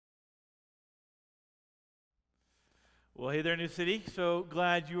Well, hey there, New City. So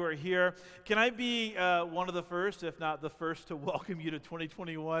glad you are here. Can I be one of the first, if not the first, to welcome you to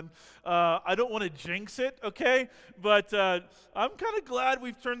 2021? I don't want to jinx it, okay? But I'm kind of glad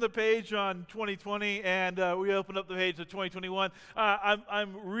we've turned the page on 2020 and we opened up the page to 2021.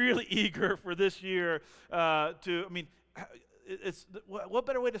 I'm really eager for this year what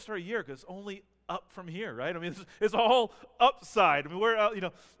better way to start a year? Because only up from here, right? I mean, it's all upside. I mean,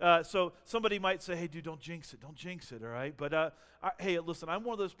 so somebody might say, hey, dude, don't jinx it, all right? But hey, listen, I'm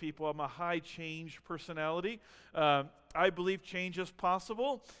one of those people. I'm a high change personality. I believe change is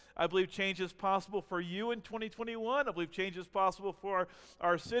possible. I believe change is possible for you in 2021. I believe change is possible for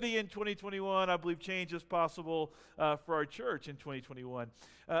our city in 2021. I believe change is possible for our church in 2021.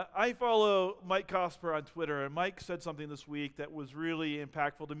 I follow Mike Cosper on Twitter, and Mike said something this week that was really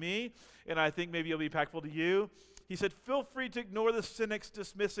impactful to me, and I think maybe it'll be impactful to you. He said, feel free to ignore the cynics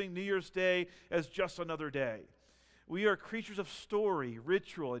dismissing New Year's Day as just another day. We are creatures of story,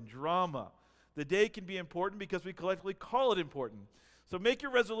 ritual, and drama. The day can be important because we collectively call it important. So make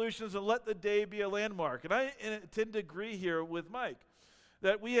your resolutions and let the day be a landmark. And I tend to agree here with Mike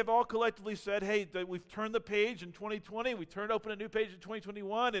that we have all collectively said, hey, that we've turned the page in 2020, we turned open a new page in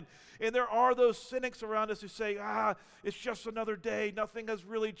 2021, and there are those cynics around us who say, it's just another day, nothing has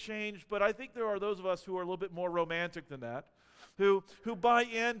really changed. But I think there are those of us who are a little bit more romantic than that, who buy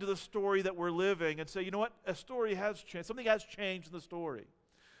into the story that we're living and say, you know what, a story has changed, something has changed in the story.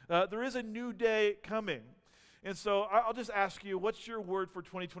 There is a new day coming. And so I'll just ask you, what's your word for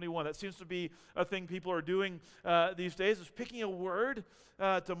 2021? That seems to be a thing people are doing these days, is picking a word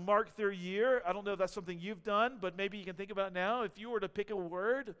to mark their year. I don't know if that's something you've done, but maybe you can think about it now. If you were to pick a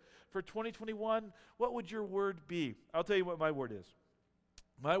word for 2021, what would your word be? I'll tell you what my word is.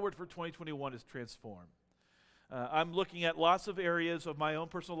 My word for 2021 is transform. I'm looking at lots of areas of my own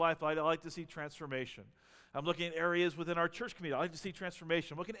personal life. I like to see transformation. I'm looking at areas within our church community. I like to see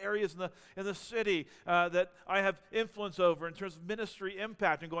transformation. I'm looking at areas in the city that I have influence over in terms of ministry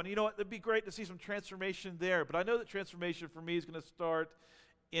impact, and going, you know what, it'd be great to see some transformation there. But I know that transformation for me is going to start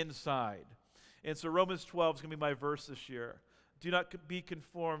inside. And so Romans 12 is going to be my verse this year. Do not be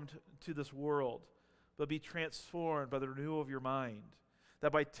conformed to this world, but be transformed by the renewal of your mind,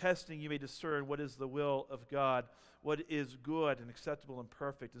 that by testing you may discern what is the will of God, what is good and acceptable and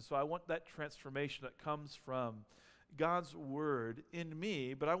perfect. And so I want that transformation that comes from God's word in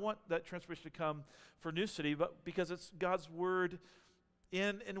me, but I want that transformation to come for New City, but because it's God's word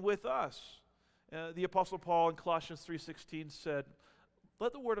in and with us. The Apostle Paul in Colossians 3:16 said,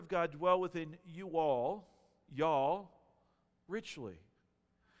 let the word of God dwell within you all, y'all, richly,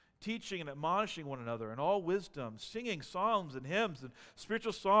 teaching and admonishing one another in all wisdom, singing psalms and hymns and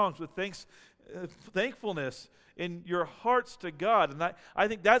spiritual songs with thankfulness in your hearts to God. And I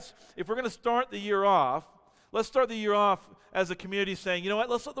think that's, if we're going to start the year off, let's start the year off as a community saying, you know what,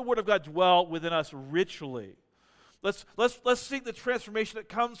 let's let the Word of God dwell within us richly. Let's seek the transformation that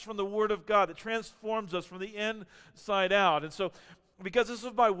comes from the Word of God, that transforms us from the inside out. And so, because this is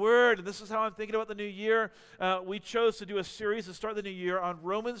my word, and this is how I'm thinking about the new year, we chose to do a series to start the new year on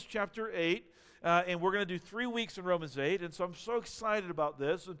Romans chapter 8, and we're going to do 3 weeks in Romans 8, and so I'm so excited about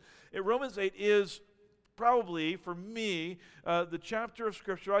this. And Romans 8 is probably, for me, the chapter of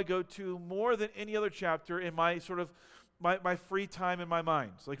Scripture I go to more than any other chapter in my sort of my free time in my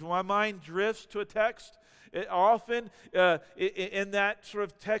mind. So like when my mind drifts to a text, it often, in that sort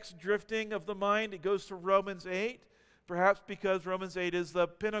of text drifting of the mind, it goes to Romans 8. Perhaps because Romans 8 is the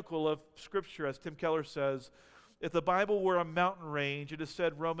pinnacle of Scripture, as Tim Keller says. If the Bible were a mountain range, it is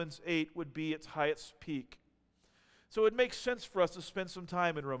said Romans 8 would be its highest peak. So it makes sense for us to spend some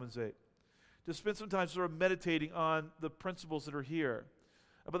time in Romans 8, to spend some time sort of meditating on the principles that are here,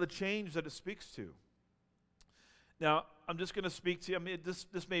 about the change that it speaks to. Now, I'm just going to speak to you. I mean,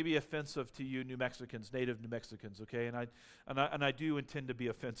 this may be offensive to you New Mexicans, native New Mexicans, okay? And I do intend to be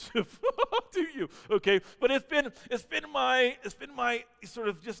offensive to you, okay? But it's been my sort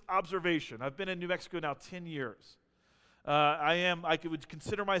of just observation. I've been in New Mexico now 10 years. I would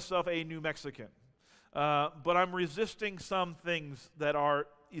consider myself a New Mexican, but I'm resisting some things that are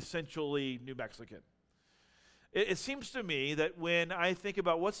essentially New Mexican. It seems to me that when I think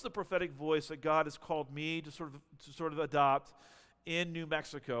about what's the prophetic voice that God has called me to sort of adopt in New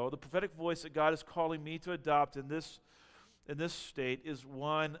Mexico, the prophetic voice that God is calling me to adopt in this state is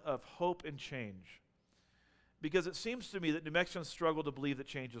one of hope and change. Because it seems to me that New Mexicans struggle to believe that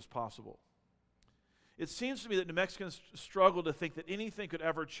change is possible. It seems to me that New Mexicans struggle to think that anything could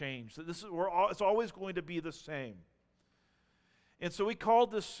ever change, that it's always going to be the same. And so we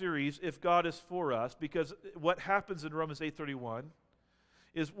called this series, If God is For Us, because what happens in Romans 8:31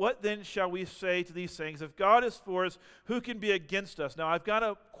 is what then shall we say to these things? If God is for us, who can be against us? Now, I've got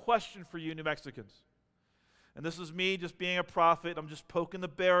a question for you, New Mexicans. And this is me just being a prophet. I'm just poking the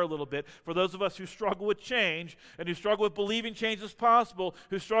bear a little bit. For those of us who struggle with change and who struggle with believing change is possible,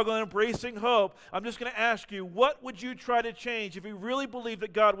 who struggle in embracing hope, I'm just going to ask you, what would you try to change if you really believed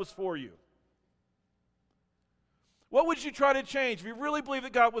that God was for you? What would you try to change if you really believed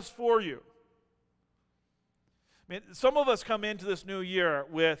that God was for you? I mean, some of us come into this new year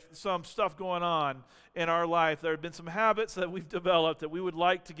with some stuff going on in our life. There have been some habits that we've developed that we would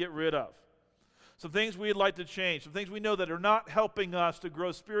like to get rid of. Some things we'd like to change. Some things we know that are not helping us to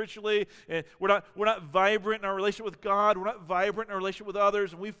grow spiritually. And we're not vibrant in our relationship with God. We're not vibrant in our relationship with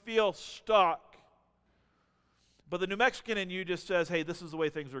others. And we feel stuck. But the New Mexican in you just says, hey, this is the way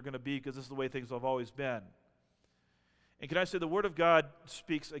things are going to be because this is the way things have always been. And can I say the Word of God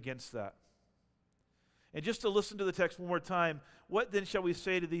speaks against that? And just to listen to the text one more time, what then shall we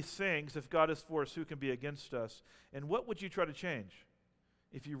say to these things? If God is for us, who can be against us? And what would you try to change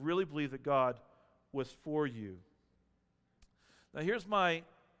if you really believe that God was for you? Now here's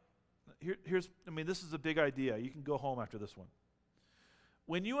this is a big idea. You can go home after this one.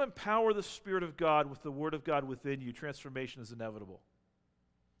 When you empower the Spirit of God with the Word of God within you, transformation is inevitable.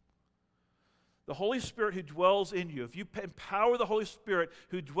 The Holy Spirit who dwells in you, if you empower the Holy Spirit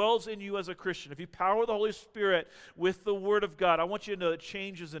who dwells in you as a Christian, if you power the Holy Spirit with the Word of God, I want you to know that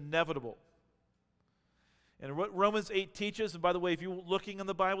change is inevitable. And what Romans 8 teaches, and by the way, if you're looking in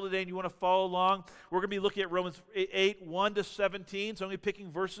the Bible today and you want to follow along, we're going to be looking at Romans 8, 1 to 17. So I'm going to be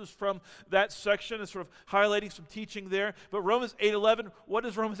picking verses from that section and sort of highlighting some teaching there. But Romans 8:11, what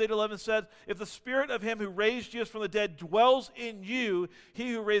does Romans 8:11 say? If the Spirit of him who raised Jesus from the dead dwells in you,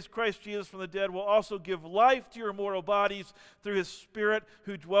 he who raised Christ Jesus from the dead will also give life to your mortal bodies through his Spirit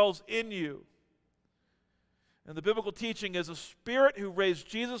who dwells in you. And the biblical teaching is the Spirit who raised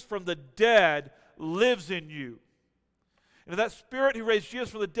Jesus from the dead lives in you. And if that Spirit who raised Jesus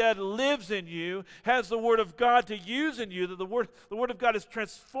from the dead lives in you, has the Word of God to use in you, that the Word of God is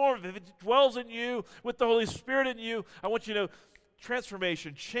transformative. If it dwells in you with the Holy Spirit in you, I want you to know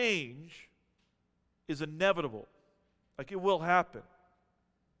transformation, change is inevitable. Like it will happen.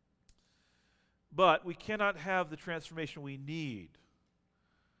 But we cannot have the transformation we need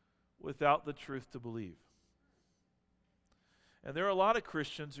without the truth to believe. And there are a lot of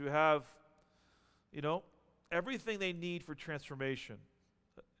Christians who have, everything they need for transformation.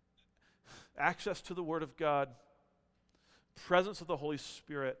 Access to the Word of God, presence of the Holy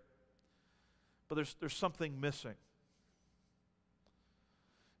Spirit, but there's something missing.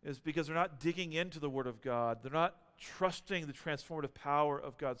 It's because they're not digging into the Word of God. They're not trusting the transformative power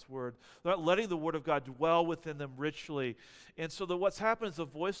of God's Word. They're not letting the Word of God dwell within them richly. And so what's happened is the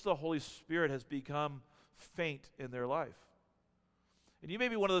voice of the Holy Spirit has become faint in their life. And you may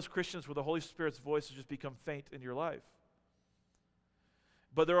be one of those Christians where the Holy Spirit's voice has just become faint in your life.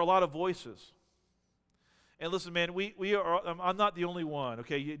 But there are a lot of voices. And listen, man, I'm not the only one,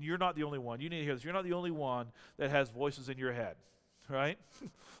 okay? You're not the only one. You need to hear this. You're not the only one that has voices in your head, right?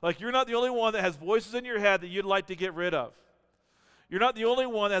 Like you're not the only one that has voices in your head that you'd like to get rid of. You're not the only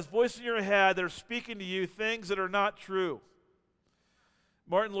one that has voices in your head that are speaking to you things that are not true.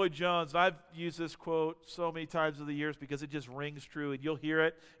 Martin Lloyd-Jones, and I've used this quote so many times over the years because it just rings true, and you'll hear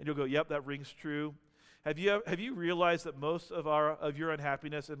it, and you'll go, yep, that rings true. Have you realized that most of your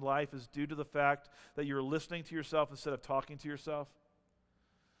unhappiness in life is due to the fact that you're listening to yourself instead of talking to yourself?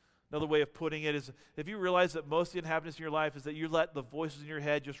 Another way of putting it is, have you realized that most of the unhappiness in your life is that you let the voices in your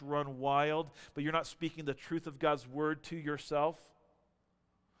head just run wild, but you're not speaking the truth of God's Word to yourself?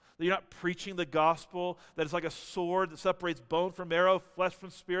 That you're not preaching the gospel, that it's like a sword that separates bone from marrow, flesh from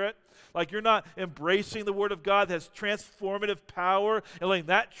spirit. Like you're not embracing the Word of God that has transformative power and letting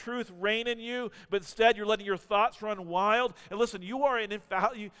that truth reign in you, but instead you're letting your thoughts run wild. And listen, you are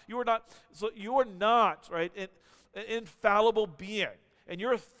not right, an infallible being, and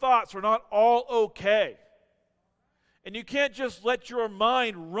your thoughts are not all okay. And you can't just let your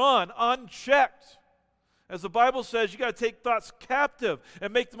mind run unchecked. As the Bible says, you got to take thoughts captive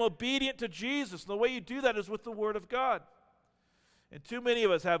and make them obedient to Jesus. And the way you do that is with the Word of God. And too many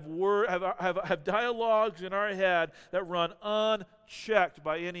of us have dialogues in our head that run unchecked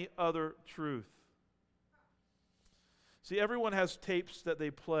by any other truth. See, everyone has tapes that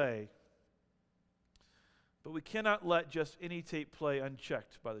they play, but we cannot let just any tape play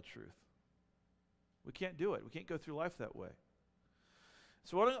unchecked by the truth. We can't do it. We can't go through life that way.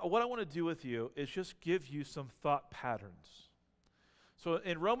 So what I want to do with you is just give you some thought patterns. So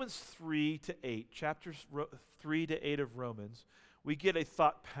in Romans 3 to 8, chapters 3 to 8 of Romans, we get a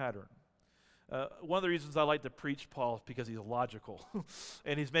thought pattern. One of the reasons I like to preach Paul is because he's logical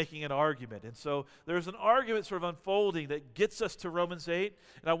and he's making an argument. And so there's an argument sort of unfolding that gets us to Romans 8.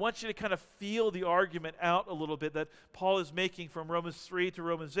 And I want you to kind of feel the argument out a little bit that Paul is making from Romans 3 to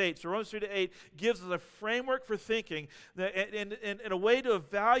Romans 8. So Romans 3 to 8 gives us a framework for thinking that, and a way to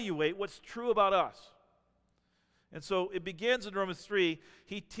evaluate what's true about us. And so it begins in Romans 3.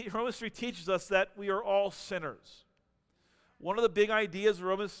 Romans 3 teaches us that we are all sinners. One of the big ideas of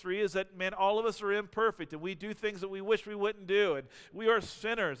Romans 3 is that, man, all of us are imperfect, and we do things that we wish we wouldn't do, and we are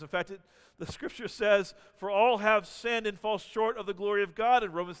sinners. In fact, the Scripture says, for all have sinned and fall short of the glory of God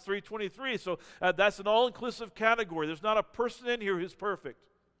in Romans 3:23. So that's an all-inclusive category. There's not a person in here who's perfect.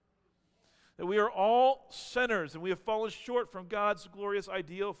 That we are all sinners, and we have fallen short from God's glorious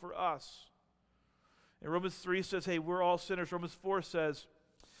ideal for us. And Romans 3 says, hey, we're all sinners. Romans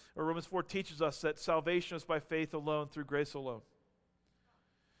 4 teaches us that salvation is by faith alone, through grace alone.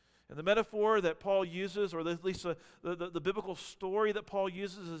 And the metaphor that Paul uses, or at least the biblical story that Paul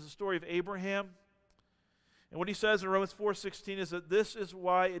uses, is the story of Abraham. And what he says in Romans 4:16 is that this is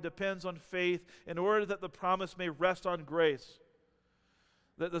why it depends on faith, in order that the promise may rest on grace.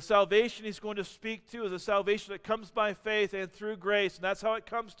 That the salvation he's going to speak to is a salvation that comes by faith and through grace, and that's how it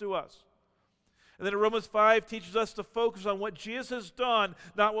comes to us. And then in Romans 5 teaches us to focus on what Jesus has done,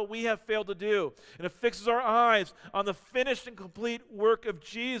 not what we have failed to do. And it fixes our eyes on the finished and complete work of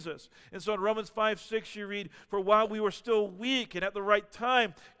Jesus. And so in Romans 5:6 you read, for while we were still weak and at the right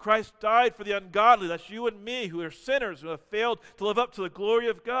time, Christ died for the ungodly. That's you and me who are sinners, who have failed to live up to the glory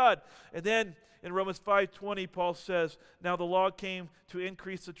of God. And then in Romans 5:20, Paul says, now the law came to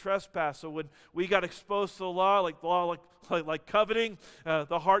increase the trespass. So when we got exposed to the law, like coveting,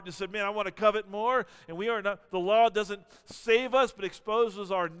 the heart just said, man, I want to covet more. And the law doesn't save us, but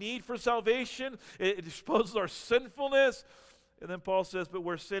exposes our need for salvation. It exposes our sinfulness. And then Paul says, but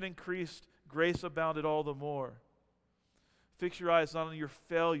where sin increased, grace abounded all the more. Fix your eyes not on your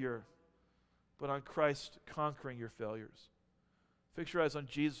failure, but on Christ conquering your failures. Fix your eyes on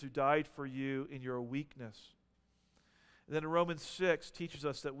Jesus who died for you in your weakness. And then in Romans 6 teaches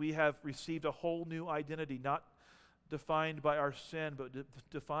us that we have received a whole new identity, not defined by our sin, but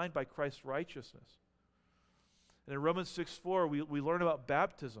defined by Christ's righteousness. And in Romans 6:4 we learn about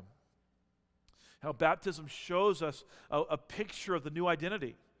baptism. How baptism shows us a picture of the new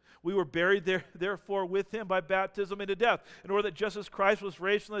identity. We were buried therefore with him by baptism into death, in order that just as Christ was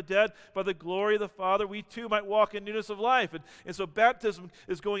raised from the dead by the glory of the Father, we too might walk in newness of life. And so baptism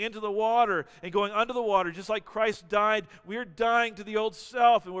is going into the water and going under the water. Just like Christ died, we're dying to the old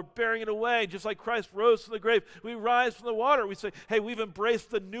self and we're bearing it away. Just like Christ rose from the grave, we rise from the water. We say, hey, we've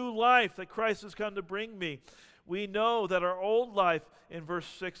embraced the new life that Christ has come to bring me. We know that our old life, in verse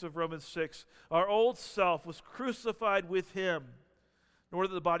 6 of Romans 6, our old self was crucified with him, in order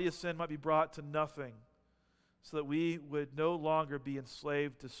that the body of sin might be brought to nothing, so that we would no longer be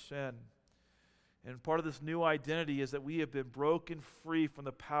enslaved to sin. And part of this new identity is that we have been broken free from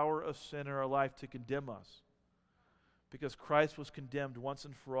the power of sin in our life to condemn us, because Christ was condemned once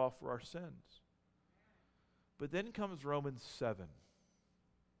and for all for our sins. But then comes Romans 7.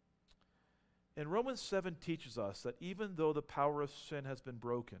 And Romans 7 teaches us that even though the power of sin has been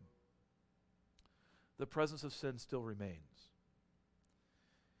broken, the presence of sin still remains.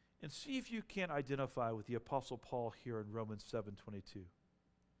 And see if you can't identify with the Apostle Paul here in Romans 7:22.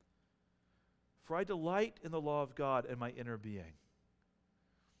 For I delight in the law of God in my inner being.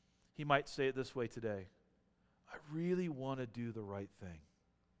 He might say it this way today. I really want to do the right thing.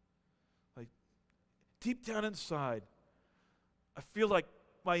 Like, deep down inside, I feel like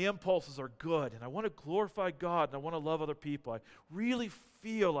my impulses are good, and I want to glorify God, and I want to love other people. I really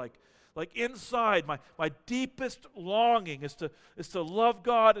feel like inside, my deepest longing is to love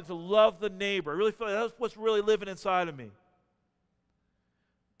God and to love the neighbor. I really feel like that's what's really living inside of me.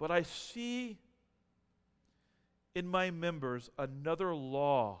 But I see in my members another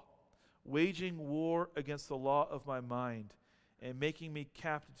law, waging war against the law of my mind and making me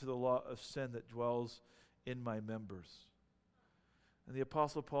captive to the law of sin that dwells in my members. And the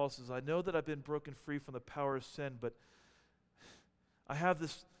Apostle Paul says, I know that I've been broken free from the power of sin, but I have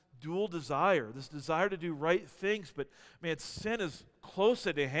this dual desire, this desire to do right things, but man, sin is close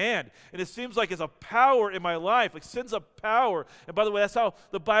at hand. And it seems like it's a power in my life. Like sin's a power. And by the way, that's how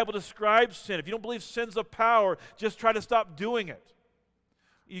the Bible describes sin. If you don't believe sin's a power, just try to stop doing it.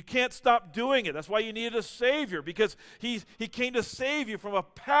 You can't stop doing it. That's why you needed a Savior, because he came to save you from a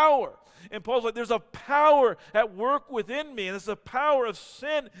power. And Paul's like, there's a power at work within me, and it's a power of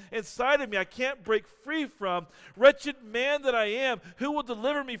sin inside of me I can't break free from. Wretched man that I am, who will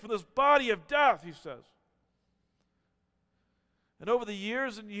deliver me from this body of death, he says. And over the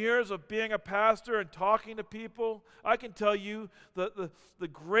years and years of being a pastor and talking to people, I can tell you the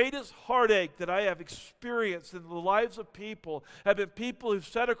greatest heartache that I have experienced in the lives of people have been people who've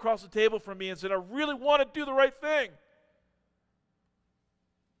sat across the table from me and said, I really want to do the right thing,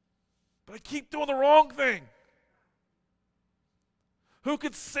 but I keep doing the wrong thing. Who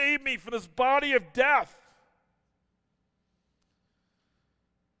could save me from this body of death?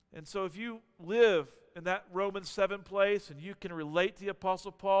 And so if you live in that Romans 7 place and you can relate to the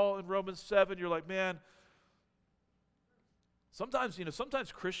Apostle Paul in Romans 7, you're like, man,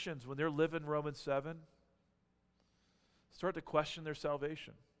 sometimes Christians, when they're living Romans 7, start to question their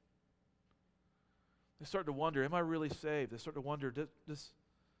salvation. They start to wonder, am I really saved? They start to wonder, does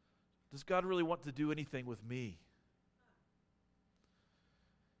God really want to do anything with me?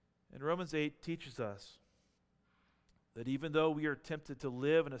 And Romans 8 teaches us that even though we are tempted to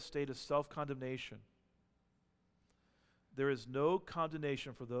live in a state of self-condemnation, there is no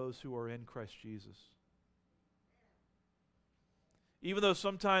condemnation for those who are in Christ Jesus. Even though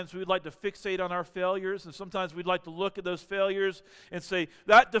sometimes we'd like to fixate on our failures, and sometimes we'd like to look at those failures and say,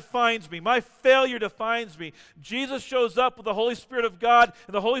 that defines me. My failure defines me. Jesus shows up with the Holy Spirit of God,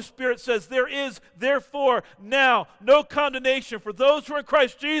 and the Holy Spirit says, there is, therefore, now no condemnation for those who are in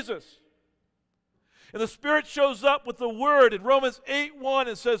Christ Jesus. And the Spirit shows up with the Word in Romans 8:1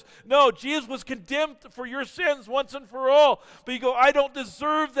 and says, no, Jesus was condemned for your sins once and for all. But you go, I don't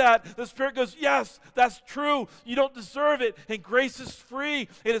deserve that. The Spirit goes, yes, that's true. You don't deserve it. And grace is free.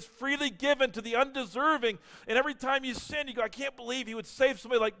 It is freely given to the undeserving. And every time you sin, you go, I can't believe He would save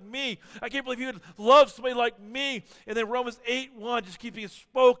somebody like me. I can't believe He would love somebody like me. And then Romans 8:1 just keeps being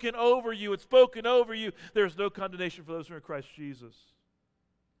spoken over you. It's spoken over you. There is no condemnation for those who are in Christ Jesus.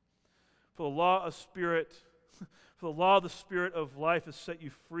 For the law of the Spirit of life has set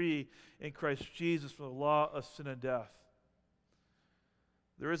you free in Christ Jesus from the law of sin and death.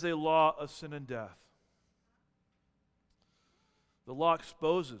 There is a law of sin and death. The law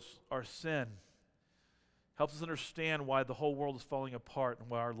exposes our sin, helps us understand why the whole world is falling apart and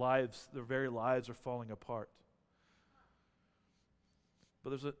why their very lives are falling apart.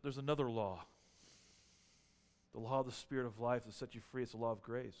 But there's another law. The law of the Spirit of life that set you free. It's the law of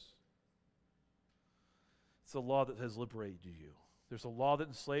grace. It's a law that has liberated you. There's a law that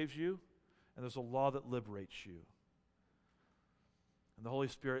enslaves you, and there's a law that liberates you. And the Holy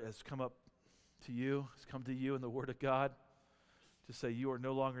Spirit has come to you in the Word of God to say you are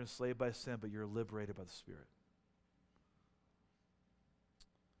no longer enslaved by sin, but you're liberated by the Spirit.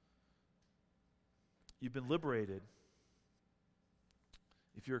 You've been liberated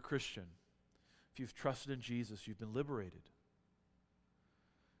if you're a Christian. If you've trusted in Jesus, you've been liberated.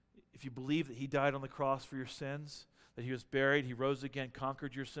 If you believe that He died on the cross for your sins, that He was buried, He rose again,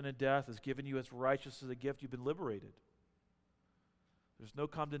 conquered your sin and death, has given you His righteousness as a gift, you've been liberated. There's no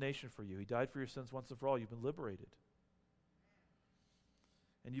condemnation for you. He died for your sins once and for all. You've been liberated.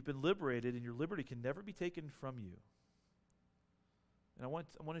 And you've been liberated, and your liberty can never be taken from you. And I want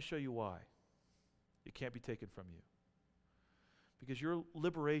to show you why it can't be taken from you. Because your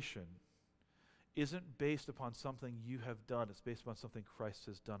liberation isn't based upon something you have done. It's based upon something Christ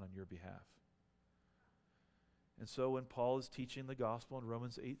has done on your behalf. And so when Paul is teaching the gospel in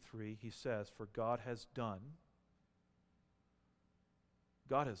Romans 8:3, he says, for God has done,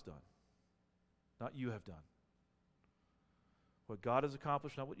 not you have done. What God has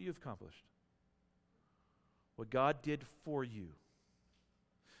accomplished, not what you have accomplished. What God did for you.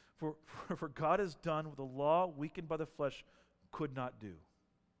 For God has done what the law, weakened by the flesh, could not do.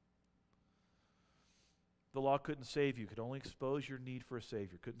 The law couldn't save you. It could only expose your need for a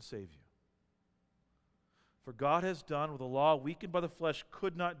Savior. Couldn't save you. For God has done what the law, weakened by the flesh,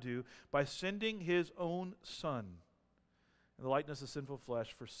 could not do by sending His own Son in the likeness of sinful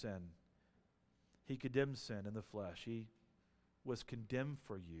flesh for sin. He condemned sin in the flesh. He was condemned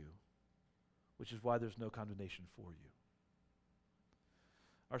for you, which is why there's no condemnation for you.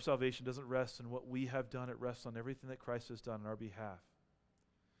 Our salvation doesn't rest in what we have done. It rests on everything that Christ has done on our behalf,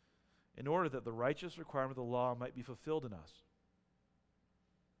 in order that the righteous requirement of the law might be fulfilled in us.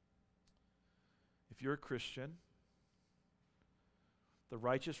 If you're a Christian, the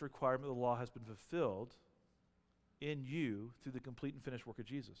righteous requirement of the law has been fulfilled in you through the complete and finished work of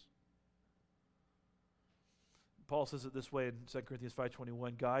Jesus. Paul says it this way in 2 Corinthians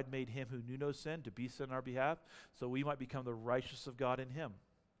 5:21, God made Him who knew no sin to be sin on our behalf, so we might become the righteousness of God in Him.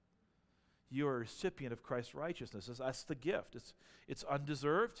 You are a recipient of Christ's righteousness. That's the gift. It's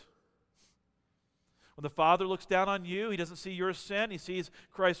undeserved. When the Father looks down on you, He doesn't see your sin. He sees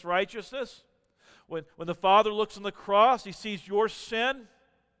Christ's righteousness. When the Father looks on the cross, He sees your sin.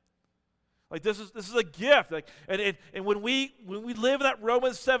 Like this is a gift. Like and when we live in that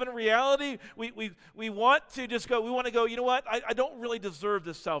Romans 7 reality, we want to just go, we want to go, you know what? I don't really deserve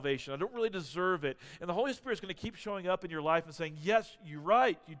this salvation. I don't really deserve it. And the Holy Spirit's going to keep showing up in your life and saying, yes, you're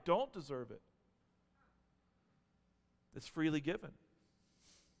right. You don't deserve it. It's freely given.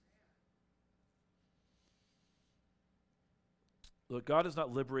 Look, God has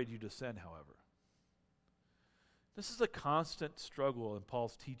not liberated you to sin, however. This is a constant struggle in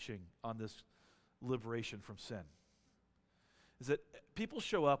Paul's teaching on this liberation from sin. Is that people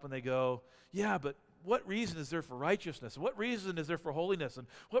show up and they go, yeah, but what reason is there for righteousness? And what reason is there for holiness? And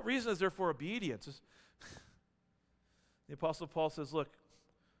what reason is there for obedience? The Apostle Paul says, look,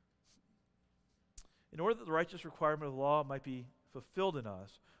 in order that the righteous requirement of the law might be fulfilled in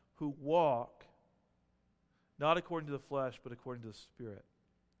us, who walk not according to the flesh, but according to the Spirit.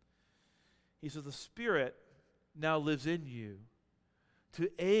 He says the Spirit now lives in you to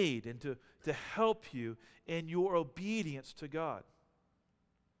aid and to help you in your obedience to God.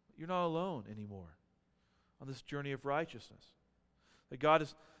 You're not alone anymore on this journey of righteousness. That God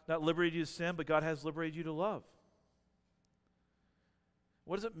has not liberated you to sin, but God has liberated you to love.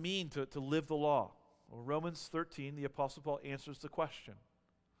 What does it mean to live the law? Well, Romans 13, the Apostle Paul answers the question.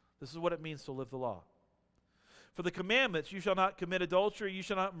 This is what it means to live the law. For the commandments, you shall not commit adultery, you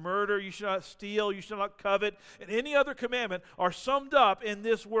shall not murder, you shall not steal, you shall not covet, and any other commandment are summed up in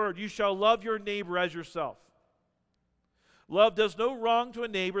this word, you shall love your neighbor as yourself. Love does no wrong to a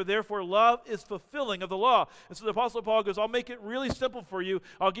neighbor, therefore love is fulfilling of the law. And so the Apostle Paul goes, I'll make it really simple for you.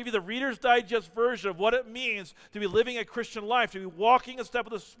 I'll give you the Reader's Digest version of what it means to be living a Christian life, to be walking a step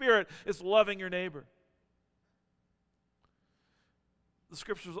of the Spirit is loving your neighbor. The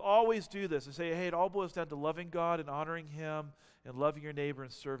Scriptures always do this. They say, hey, it all boils down to loving God and honoring Him and loving your neighbor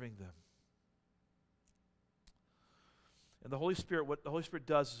and serving them. And the Holy Spirit, what the Holy Spirit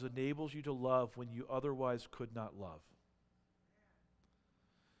does is enables you to love when you otherwise could not love.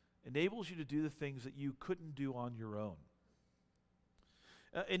 Enables you to do the things that you couldn't do on your own.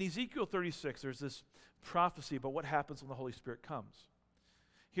 In Ezekiel 36, there's this prophecy about what happens when the Holy Spirit comes.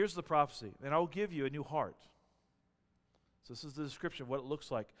 Here's the prophecy, and I will give you a new heart. So this is the description of what it looks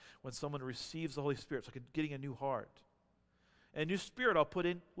like when someone receives the Holy Spirit. It's like getting a new heart. And a new spirit I'll put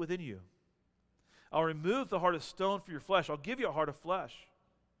in within you. I'll remove the heart of stone from your flesh. I'll give you a heart of flesh.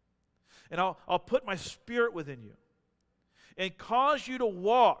 And I'll put my Spirit within you. And cause you to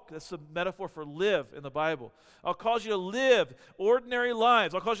walk. That's the metaphor for live in the Bible. I'll cause you to live ordinary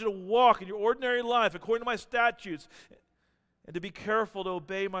lives. I'll cause you to walk in your ordinary life according to my statutes. And to be careful to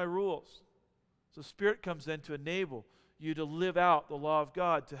obey my rules. So the Spirit comes in to enable you to live out the law of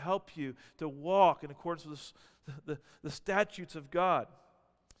God, to help you to walk in accordance with the statutes of God.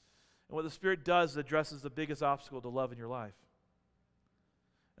 And what the Spirit does is addresses the biggest obstacle to love in your life.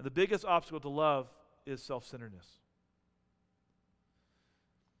 And the biggest obstacle to love is self-centeredness.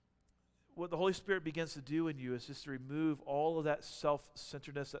 What the Holy Spirit begins to do in you is just to remove all of that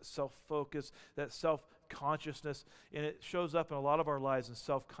self-centeredness, that self-focus, that self-consciousness, and it shows up in a lot of our lives in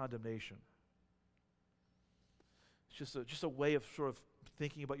self-condemnation. It's just a way of sort of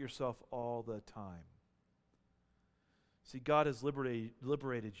thinking about yourself all the time. See, God has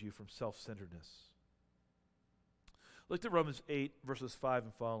liberated you from self-centeredness. Look at Romans 8, verses 5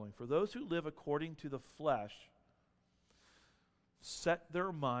 and following. For those who live according to the flesh set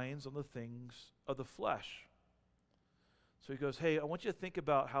their minds on the things of the flesh. So he goes, hey, I want you to think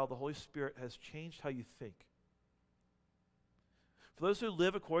about how the Holy Spirit has changed how you think. For those who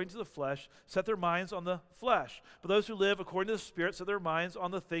live according to the flesh, set their minds on the flesh. But those who live according to the Spirit, set their minds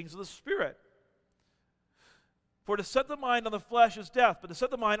on the things of the Spirit. For to set the mind on the flesh is death, but to set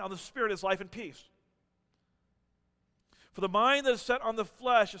the mind on the Spirit is life and peace. For the mind that is set on the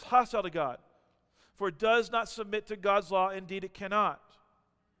flesh is hostile to God, for it does not submit to God's law, indeed it cannot.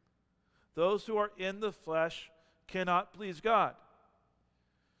 Those who are in the flesh cannot please God.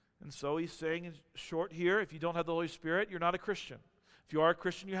 And so he's saying in short here, if you don't have the Holy Spirit, you're not a Christian. If you are a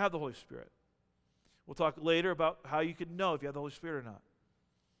Christian, you have the Holy Spirit. We'll talk later about how you can know if you have the Holy Spirit or not.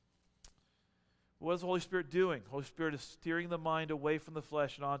 What is the Holy Spirit doing? The Holy Spirit is steering the mind away from the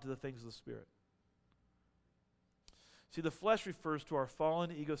flesh and onto the things of the Spirit. See, the flesh refers to our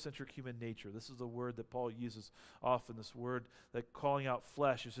fallen, egocentric human nature. This is the word that Paul uses often. This word that calling out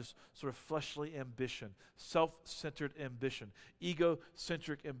flesh is this sort of fleshly ambition, self-centered ambition,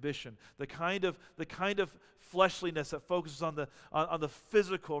 egocentric ambition. The kind of fleshliness that focuses on the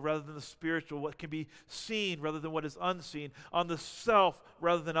physical rather than the spiritual, what can be seen rather than what is unseen, on the self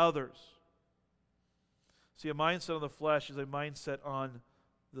rather than others. See, a mindset on the flesh is a mindset on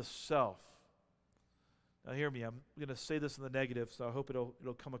the self. Now hear me, I'm going to say this in the negative, so I hope it'll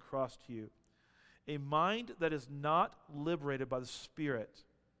come across to you. A mind that is not liberated by the Spirit.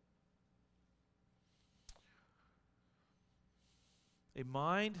 A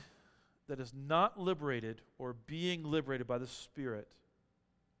mind that is not liberated or being liberated by the Spirit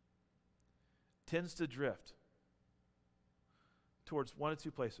tends to drift towards one of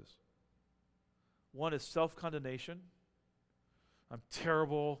two places. One is self-condemnation. I'm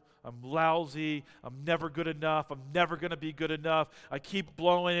terrible. I'm lousy. I'm never good enough. I'm never going to be good enough. I keep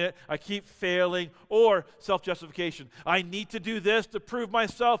blowing it. I keep failing. Or self-justification. I need to do this to prove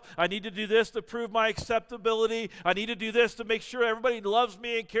myself. I need to do this to prove my acceptability. I need to do this to make sure everybody loves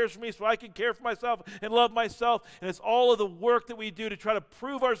me and cares for me so I can care for myself and love myself. And it's all of the work that we do to try to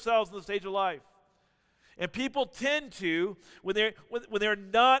prove ourselves in the stage of life. And people tend to, when they're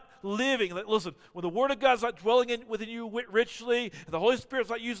not living, listen, when the Word of God's not dwelling within you richly, and the Holy Spirit's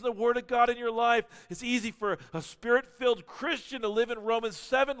not using the Word of God in your life, it's easy for a Spirit-filled Christian to live in Romans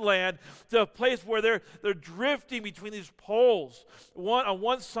 7 land, to a place where they're drifting between these poles. On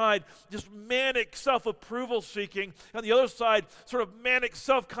one side, just manic self-approval seeking, on the other side, sort of manic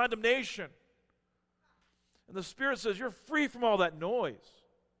self-condemnation. And the Spirit says, you're free from all that noise.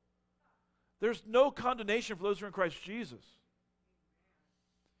 There's no condemnation for those who are in Christ Jesus.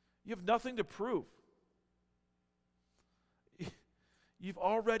 You have nothing to prove. You've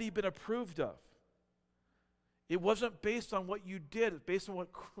already been approved of. It wasn't based on what you did. It's based on what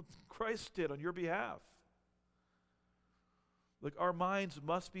Christ did on your behalf. Look, our minds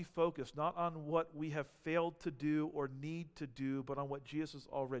must be focused not on what we have failed to do or need to do, but on what Jesus has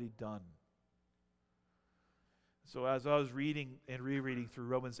already done. So as I was reading and rereading through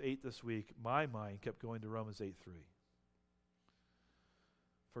Romans 8 this week, my mind kept going to Romans 8:3.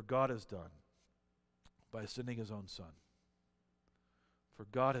 For God has done by sending his own Son. For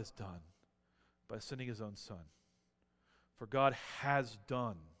God has done by sending his own Son. For God has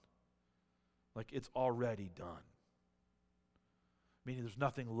done, like it's already done. Meaning there's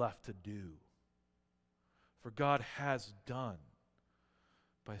nothing left to do. For God has done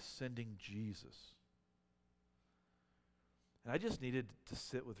by sending Jesus. And I just needed to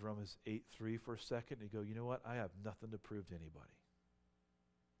sit with Romans 8:3 for a second and go, you know what? I have nothing to prove to anybody.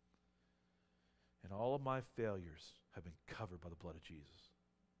 And all of my failures have been covered by the blood of Jesus.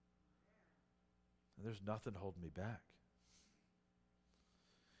 And there's nothing holding me back.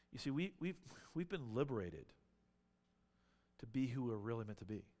 You see, we've been liberated to be who we're really meant to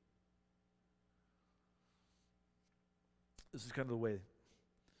be. This is kind of the way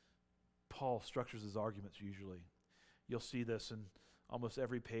Paul structures his arguments usually. You'll see this in almost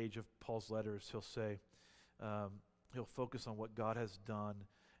every page of Paul's letters. He'll say, he'll focus on what God has done,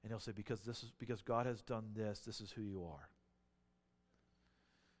 and he'll say, because God has done this, this is who you are.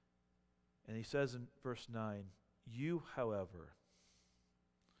 And he says in verse 9, you, however,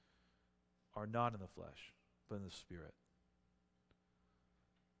 are not in the flesh, but in the Spirit.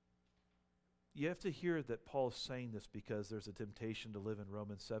 You have to hear that Paul is saying this because there's a temptation to live in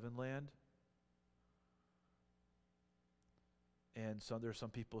Romans 7 land. And so there's some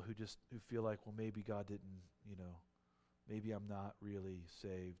people who feel like, well, maybe God didn't, maybe I'm not really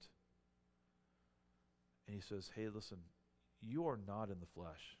saved. And he says, hey, listen, you are not in the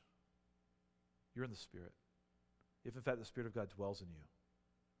flesh. You're in the Spirit. If in fact the Spirit of God dwells in you.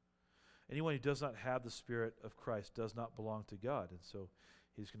 Anyone who does not have the Spirit of Christ does not belong to God. And so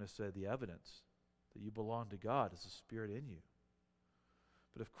he's going to say the evidence that you belong to God is the Spirit in you.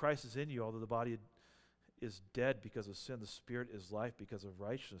 But if Christ is in you, although the body is dead because of sin, the Spirit is life because of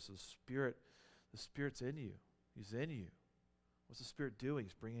righteousness. The Spirit's in you. He's in you. What's the Spirit doing?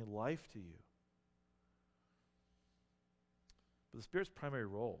 He's bringing life to you. But the Spirit's primary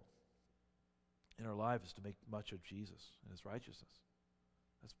role in our life is to make much of Jesus and his righteousness.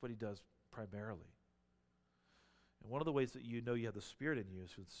 That's what he does primarily. And one of the ways that you know you have the Spirit in you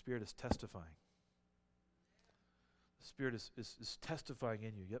is that the Spirit is testifying. The Spirit is testifying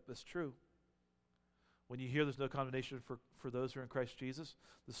in you. Yep, that's true. When you hear there's no condemnation for those who are in Christ Jesus,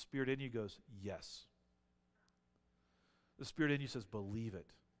 the Spirit in you goes, yes. The Spirit in you says, believe it.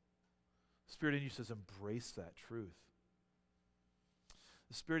 The Spirit in you says, embrace that truth.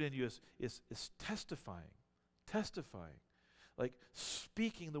 The Spirit in you is testifying, like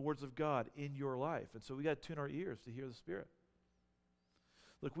speaking the words of God in your life. And so we got to tune our ears to hear the Spirit.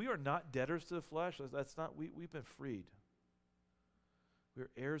 Look, we are not debtors to the flesh. That's not, we've been freed. We are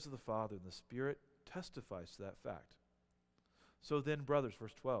heirs of the Father, and the Spirit testifies to that fact. So then, brothers,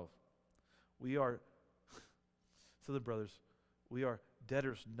 verse 12, we are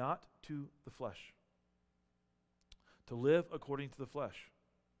debtors not to the flesh, to live according to the flesh.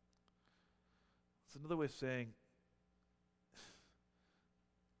 It's another way of saying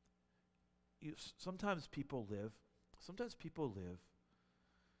sometimes people live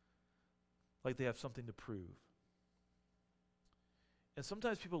like they have something to prove. And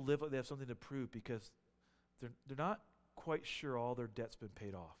sometimes people live like they have something to prove because they're not quite sure all their debt's been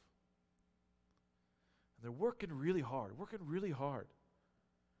paid off. And they're working really hard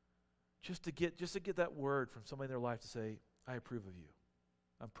just to get that word from somebody in their life to say, I approve of you.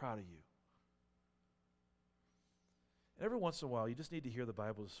 I'm proud of you. And every once in a while, you just need to hear the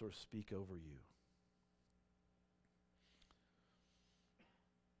Bible to sort of speak over you.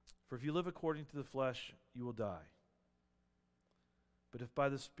 For if you live according to the flesh, you will die. But if by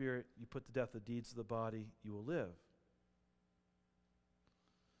the Spirit you put to death the deeds of the body, you will live.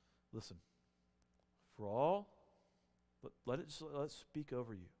 Listen, for all, let it speak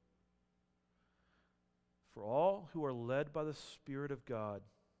over you. For all who are led by the Spirit of God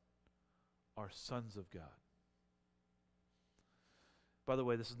are sons of God. By the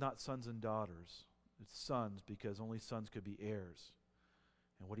way, this is not sons and daughters. It's sons because only sons could be heirs.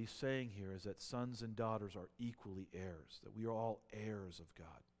 And what he's saying here is that sons and daughters are equally heirs, that we are all heirs of God,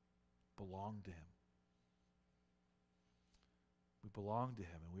 belong to him. We belong to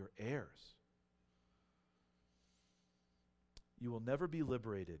him and we are heirs. You will never be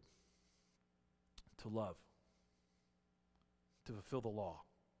liberated to love, to fulfill the law,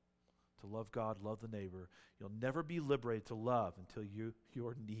 to love God, love the neighbor. You'll never be liberated to love until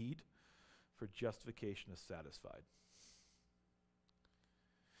your need for justification is satisfied.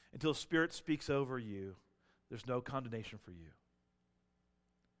 Until the Spirit speaks over you, there's no condemnation for you.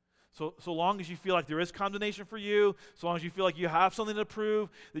 So long as you feel like there is condemnation for you, so long as you feel like you have something to prove,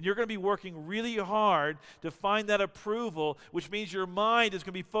 then you're going to be working really hard to find that approval, which means your mind is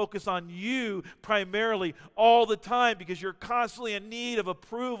going to be focused on you primarily all the time because you're constantly in need of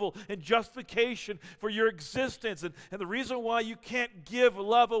approval and justification for your existence. And the reason why you can't give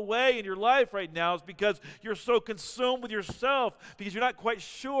love away in your life right now is because you're so consumed with yourself, because you're not quite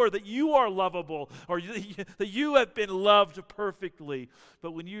sure that you are lovable or that you have been loved perfectly.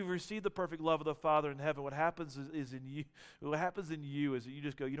 But when you receive the perfect love of the Father in heaven, what happens is in you. What happens in you is that you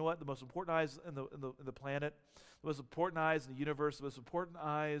just go, you know what? The most important eyes in the planet, the most important eyes in the universe, the most important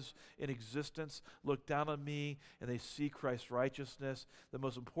eyes in existence look down on me and they see Christ's righteousness. The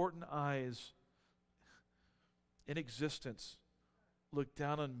most important eyes in existence look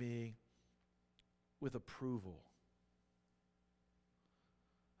down on me with approval.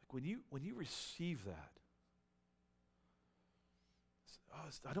 Like when you receive that,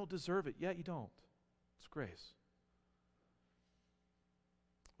 I don't deserve it. Yeah, you don't. It's grace.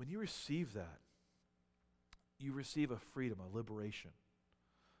 When you receive that, you receive a freedom, a liberation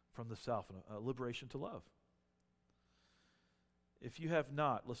from the self, and a liberation to love. If you have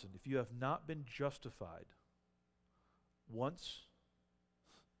not been justified once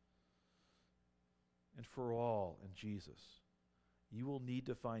and for all in Jesus, you will need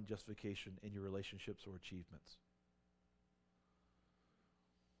to find justification in your relationships or achievements.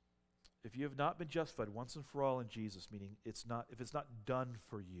 If you have not been justified once and for all in Jesus, meaning if it's not done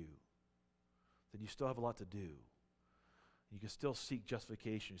for you, then you still have a lot to do. You can still seek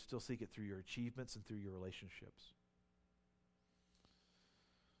justification. You still seek it through your achievements and through your relationships.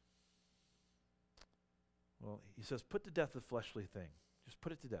 Well, he says, put to death the fleshly thing. Just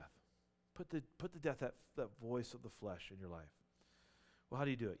put it to death. Put to death that voice of the flesh in your life. Well, how do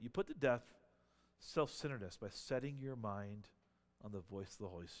you do it? You put to death self-centeredness by setting your mind on the voice of the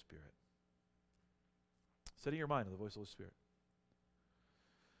Holy Spirit. Setting your mind on the voice of the Holy Spirit.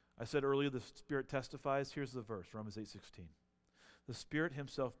 I said earlier the Spirit testifies. Here's the verse, Romans 8:16. The Spirit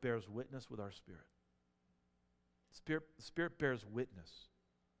himself bears witness with our spirit. The Spirit bears witness.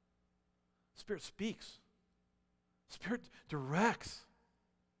 The Spirit speaks. The Spirit directs.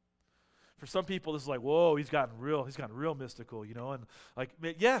 For some people, this is like, whoa, he's gotten real mystical, and like,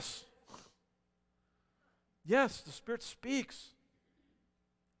 yes. Yes, the Spirit speaks.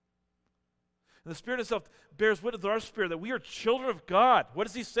 And the Spirit himself bears witness with our spirit that we are children of God. What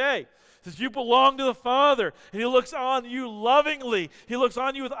does he say? He says, you belong to the Father. And he looks on you lovingly. He looks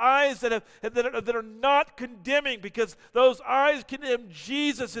on you with eyes that are not condemning, because those eyes condemn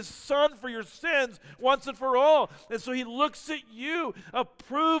Jesus, his Son, for your sins once and for all. And so he looks at you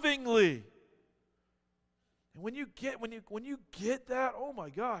approvingly. And when you get that, oh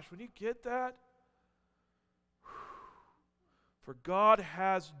my gosh, when you get that, for God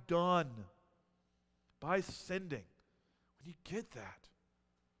has done by sending. When you get that.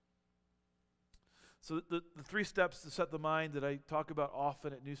 So the 3 steps to set the mind that I talk about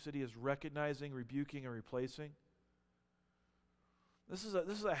often at New City is recognizing, rebuking, and replacing. This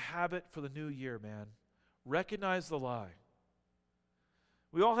is a habit for the new year, man. Recognize the lie.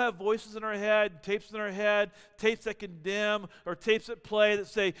 We all have voices in our head, tapes in our head, tapes that condemn, or tapes that play that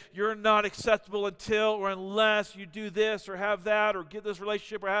say, you're not acceptable until or unless you do this or have that or get this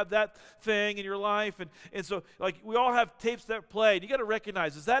relationship or have that thing in your life. And so, like, we all have tapes that play. And you got to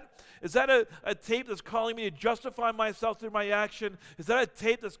recognize, is that a tape that's calling me to justify myself through my action? Is that a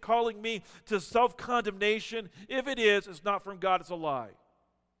tape that's calling me to self-condemnation? If it is, it's not from God, it's a lie.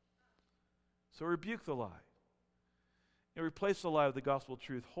 So rebuke the lie. And replace the lie with the gospel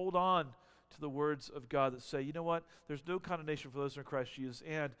truth. Hold on to the words of God that say, you know what? There's no condemnation for those in Christ Jesus,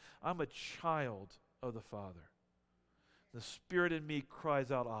 and I'm a child of the Father. The Spirit in me cries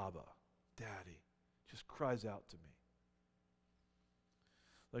out, Abba, Daddy. Just cries out to me.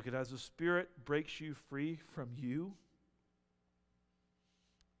 Look, and as the Spirit breaks you free from you,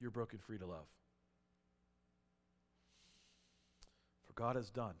 you're broken free to love. For God has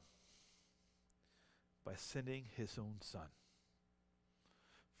done by sending his own Son.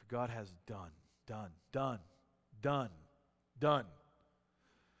 For God has done.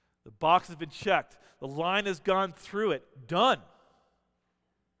 The box has been checked. The line has gone through it. Done.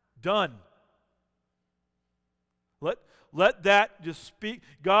 Let that just speak.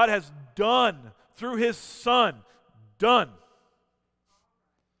 God has done through his Son. Done.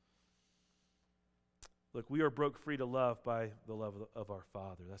 Look, we are broke free to love by the love of our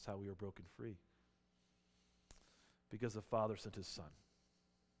Father. That's how we are broken free. Because the Father sent his Son.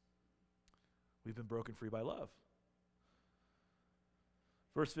 We've been broken free by love.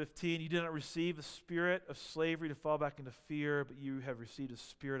 Verse 15, you did not receive the spirit of slavery to fall back into fear, but you have received a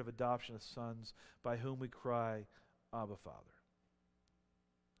spirit of adoption as sons, by whom we cry, Abba, Father.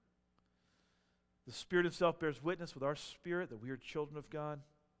 The Spirit himself bears witness with our spirit that we are children of God.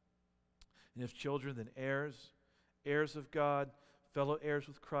 And if children, then heirs, heirs of God, fellow heirs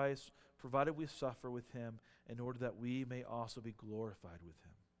with Christ, provided we suffer with him, in order that we may also be glorified with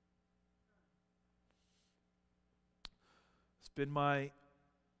him. It's been my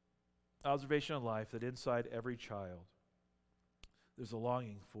observation in life that inside every child, there's a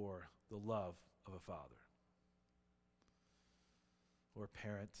longing for the love of a father or a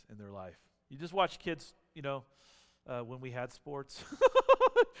parent in their life. You just watch kids, when we had sports.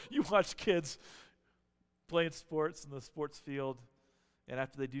 You watch kids playing sports in the sports field, and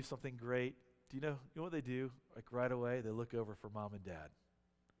after they do something great, do you know what they do? Like right away, they look over for mom and dad.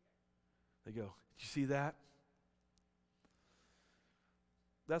 They go, did you see that?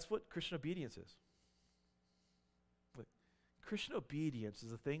 That's what Christian obedience is. Look, Christian obedience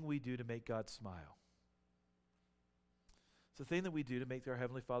is the thing we do to make God smile. It's the thing that we do to make our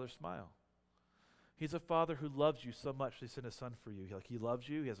Heavenly Father smile. He's a Father who loves you so much, he sent his Son for you. He loves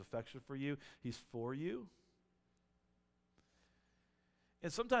you, he has affection for you, he's for you.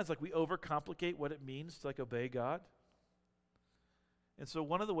 And sometimes we overcomplicate what it means to obey God. And so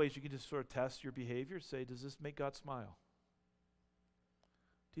one of the ways you can just sort of test your behavior, say, does this make God smile?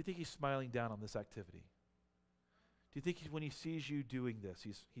 Do you think he's smiling down on this activity? Do you think when he sees you doing this,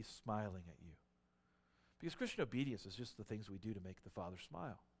 he's smiling at you? Because Christian obedience is just the things we do to make the Father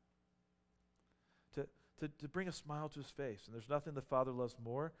smile. To bring a smile to his face. And there's nothing the Father loves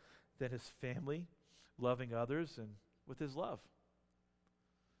more than his family loving others and with his love.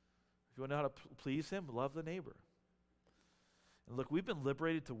 If you want to know how to please him, love the neighbor. And look, we've been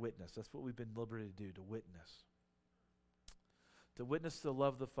liberated to witness. That's what we've been liberated to do, to witness. To witness to the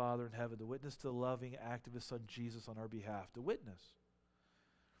love of the Father in heaven, to witness to the loving act of his Son Jesus on our behalf, to witness.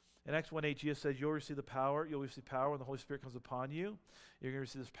 In Acts 1:8, Jesus says, you'll receive power when the Holy Spirit comes upon you. You're going to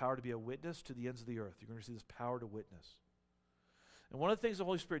receive this power to be a witness to the ends of the earth. You're going to receive this power to witness. And one of the things the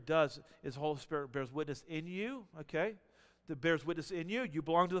Holy Spirit does is the Holy Spirit bears witness in you, okay? That bears witness in you. You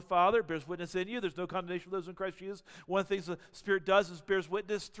belong to the Father, it bears witness in you. There's no condemnation for those in Christ Jesus. One of the things the Spirit does is bears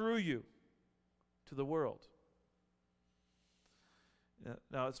witness through you to the world.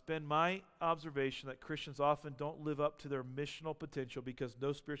 Now, it's been my observation that Christians often don't live up to their missional potential because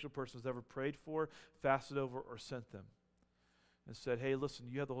no spiritual person has ever prayed for, fasted over, or sent them. And said, hey, listen,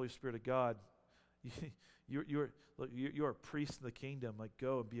 you have the Holy Spirit of God. You're a priest in the kingdom.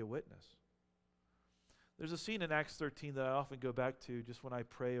 Go and be a witness. There's a scene in Acts 13 that I often go back to just when I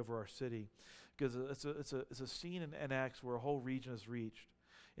pray over our city, because it's a scene in Acts where a whole region is reached.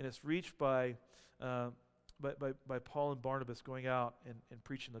 And it's reached by Paul and Barnabas going out and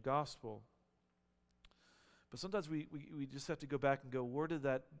preaching the gospel. But sometimes we just have to go back and go, where did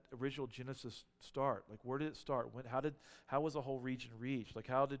that original Genesis start? where did it start? How was the whole region reached?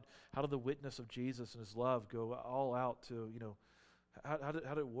 How did the witness of Jesus and his love go all out to, how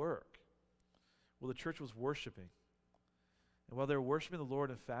did it work? Well, the church was worshiping. And while they were worshiping the Lord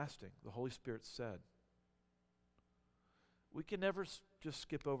and fasting, the Holy Spirit said, we can never just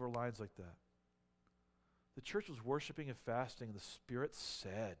skip over lines like that. The church was worshiping and fasting, and the Spirit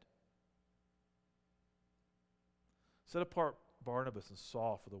said, "Set apart Barnabas and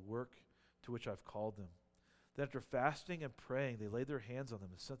Saul for the work to which I've called them." Then after fasting and praying, they laid their hands on them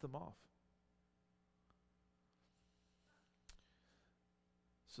and sent them off.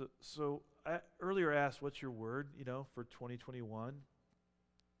 So I earlier asked, what's your word, for 2021?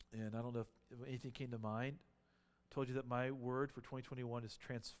 And I don't know if anything came to mind. I told you that my word for 2021 is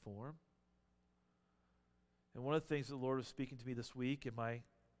transform. And one of the things the Lord was speaking to me this week in my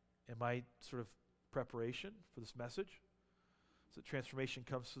sort of preparation for this message is that transformation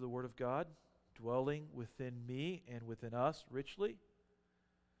comes through the Word of God, dwelling within me and within us richly.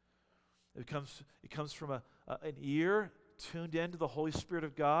 It comes from an ear tuned into the Holy Spirit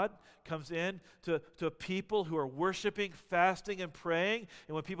of God, comes in to people who are worshiping, fasting, and praying.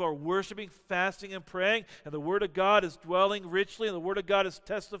 And when people are worshiping, fasting, and praying, and the Word of God is dwelling richly, and the Word of God is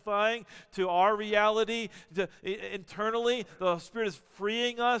testifying to our reality internally, the Spirit is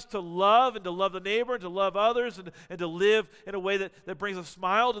freeing us to love and to love the neighbor and to love others and to live in a way that brings a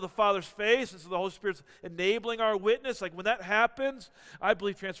smile to the Father's face. And so the Holy Spirit's enabling our witness. Like when that happens, I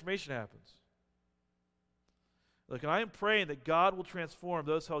believe transformation happens. Look, and I am praying that God will transform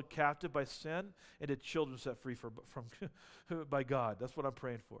those held captive by sin into children set free from by God. That's what I'm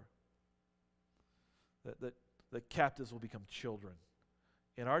praying for. That captives will become children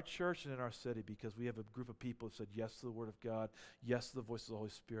in our church and in our city, because we have a group of people who said yes to the Word of God, yes to the voice of the Holy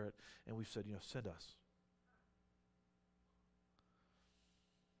Spirit, and we've said, send us.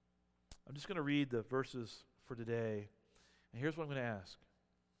 I'm just going to read the verses for today, and here's what I'm going to ask.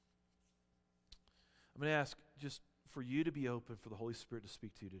 I'm going to ask just for you to be open for the Holy Spirit to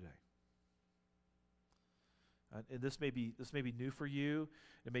speak to you today. And this may be new for you.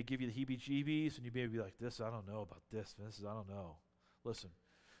 It may give you the heebie-jeebies, and you may be like, I don't know about this. I don't know. Listen,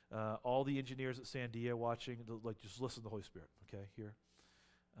 all the engineers at Sandia watching, just listen to the Holy Spirit, okay, here.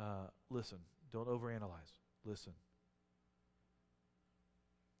 Listen, don't overanalyze. Listen.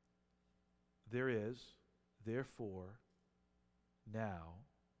 There is, therefore, now,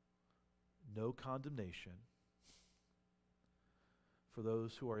 no condemnation for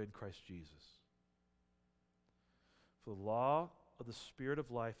those who are in Christ Jesus. For the law of the Spirit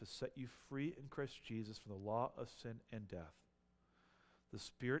of life has set you free in Christ Jesus from the law of sin and death. The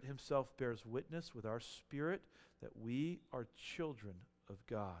Spirit himself bears witness with our spirit that we are children of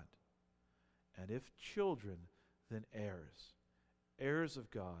God. And if children, then heirs, heirs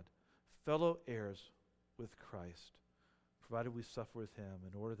of God, fellow heirs with Christ, provided we suffer with him,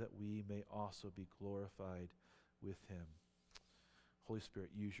 in order that we may also be glorified with him. Holy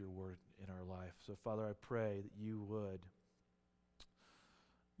Spirit, use your word in our life. So, Father, I pray that you would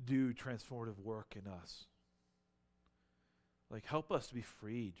do transformative work in us. Help us to be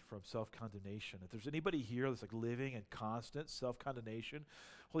freed from self-condemnation. If there's anybody here that's living in constant self-condemnation,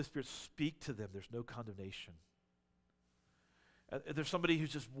 Holy Spirit, speak to them. There's no condemnation. If there's somebody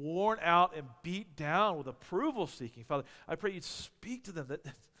who's just worn out and beat down with approval seeking, Father, I pray you'd speak to them that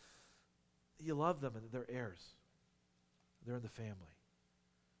you love them and that they're heirs. They're in the family.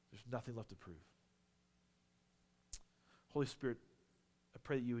 There's nothing left to prove. Holy Spirit, I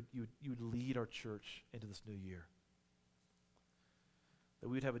pray that you would lead our church into this new year. That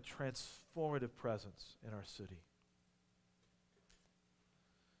we would have a transformative presence in our city.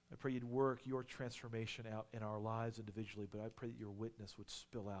 I pray you'd work your transformation out in our lives individually, but I pray that your witness would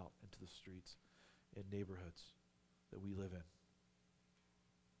spill out into the streets and neighborhoods that we live in.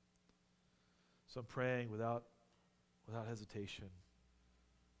 So I'm praying without hesitation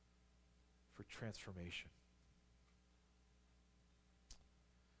for transformation.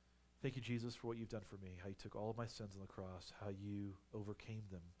 Thank you, Jesus, for what you've done for me, how you took all of my sins on the cross, how you overcame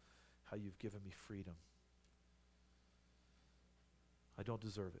them, how you've given me freedom. I don't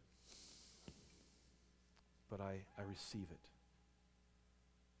deserve it, but I receive it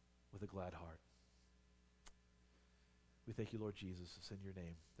with a glad heart. We thank you, Lord Jesus. It's in your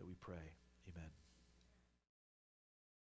name that we pray.